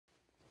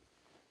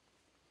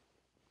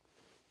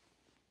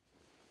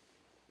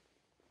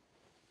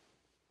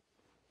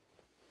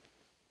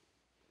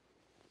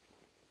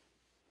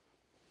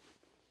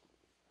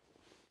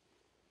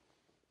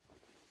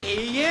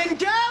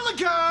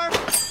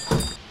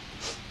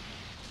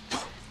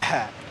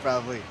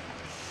Probably.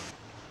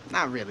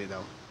 Not really,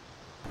 though.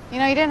 You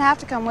know, you didn't have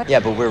to come with me. Yeah,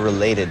 but we're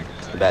related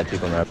to the bad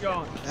people in our...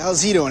 What the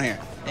hell's he doing here?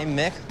 Hey,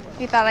 Mick.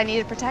 He thought I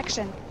needed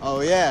protection. Oh,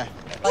 yeah.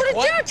 What did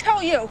Dad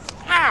tell you?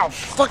 Ow!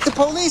 Fuck the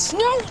police?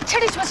 No,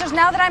 titty twisters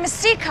now that I'm a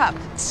C-cup.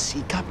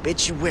 C-cup,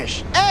 bitch, you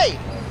wish. Hey!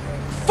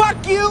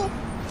 Fuck you,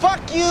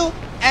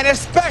 and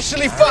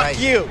especially fuck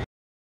you!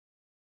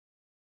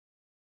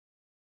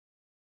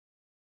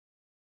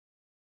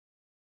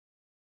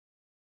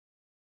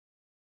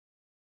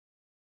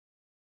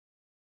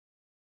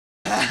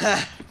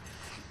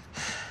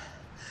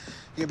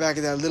 Get back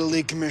at that Little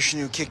League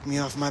commissioner who kicked me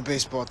off my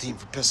baseball team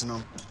for pissing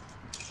on.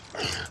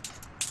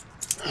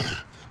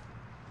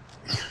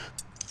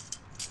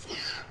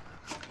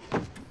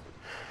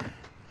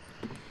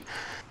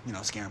 You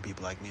know, scaring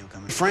people like me who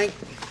come in. Frank,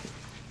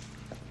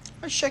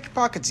 let's check your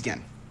pockets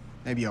again.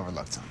 Maybe you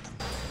overlooked something.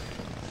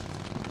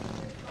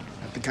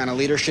 That the kind of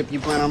leadership you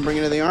plan on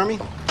bringing to the Army?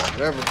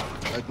 Whatever.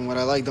 Liking what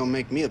I like don't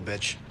make me a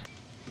bitch.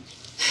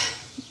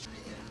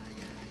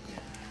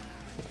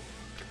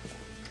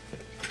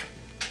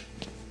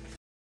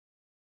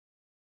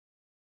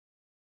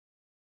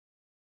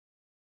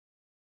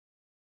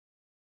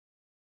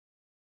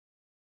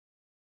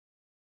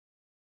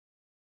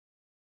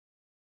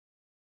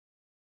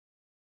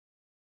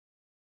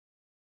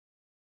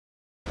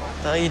 What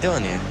the hell are you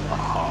doing here?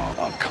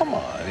 Oh, come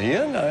on,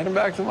 Ian. I headed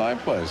back to my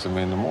place. I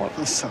mean, the more...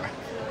 I'm sorry.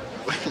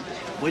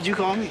 What'd you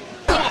call me?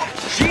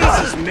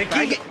 Jesus,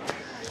 Mickey!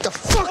 The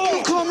fuck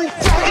you call me?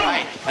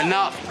 Right,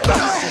 enough.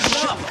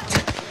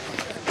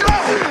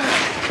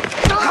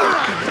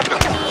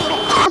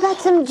 How about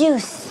some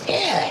juice?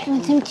 Yeah.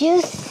 Want some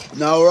juice?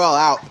 No, we're all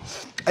out.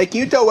 Hey, can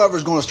you tell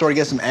whoever's going to the store to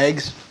get some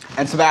eggs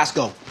and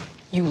Tabasco?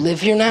 You live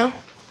here now?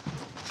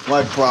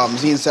 My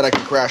problems. Ian said I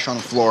could crash on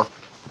the floor.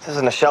 This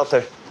isn't a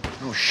shelter.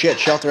 Oh, shit.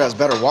 Shelter has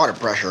better water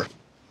pressure.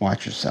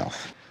 Watch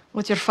yourself.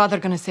 What's your father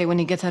gonna say when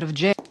he gets out of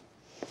jail?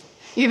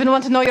 You even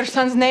want to know your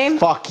son's name?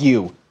 Fuck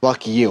you.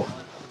 Lucky you.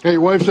 Hey,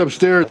 your wife's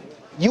upstairs.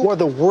 You are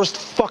the worst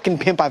fucking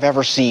pimp I've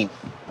ever seen.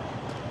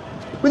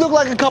 We look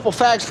like a couple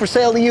fags for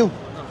sale to you.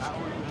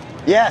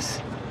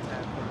 Yes.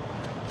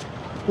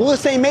 Well,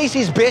 this ain't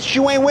Macy's, bitch.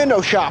 You ain't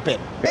window shopping.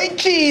 Hey,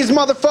 cheese,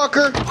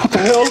 motherfucker. What the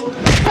hell?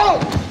 Oh!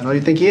 What do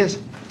you think he is?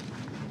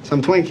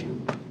 Some twink.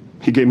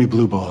 He gave me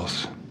blue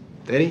balls.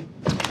 Did he?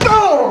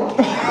 No!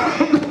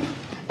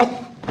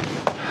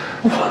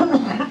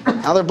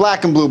 Now they're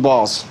black and blue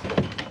balls.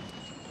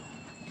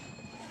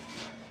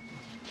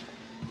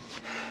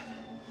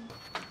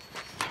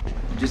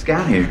 Just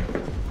got here.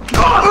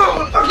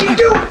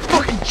 You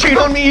fucking cheat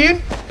on me, Ian.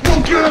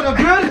 You get out of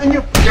bed and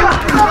you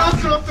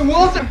bounce off the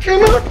walls and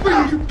came out for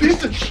you, you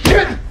piece of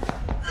shit.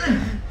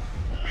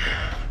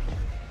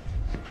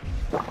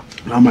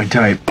 Not my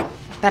type.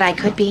 But I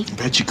could be.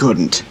 Bet you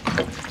couldn't.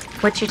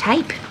 What's your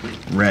type?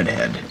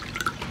 Redhead.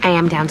 I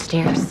am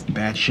downstairs.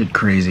 Bad shit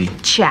crazy.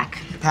 Check.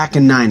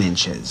 Packing 9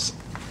 inches.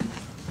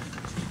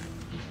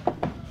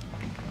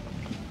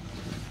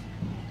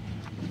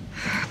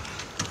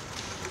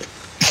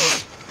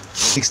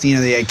 $16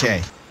 of the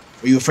AK.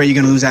 Are you afraid you're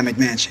gonna lose that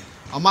McMansion?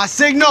 On my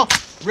signal,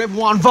 Rip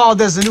Juan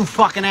Valdez, the new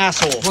fucking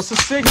asshole. What's the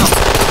signal?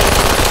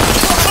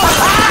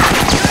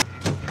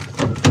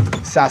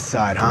 South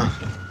side, huh?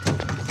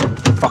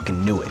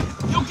 Fucking knew it.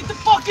 Yo, get the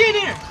fuck in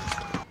here!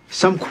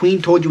 Some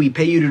queen told you we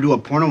pay you to do a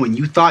porno and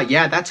you thought,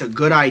 yeah, that's a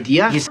good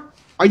idea?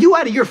 Are you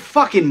out of your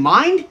fucking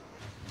mind?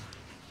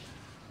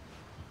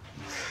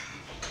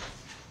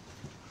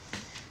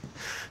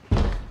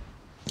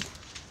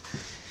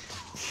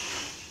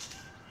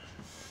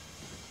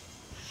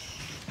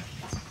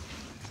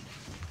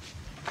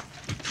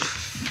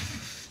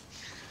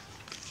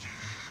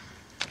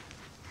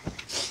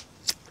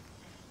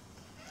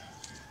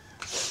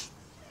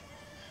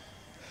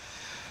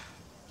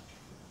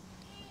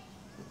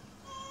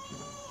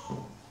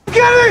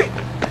 Get it!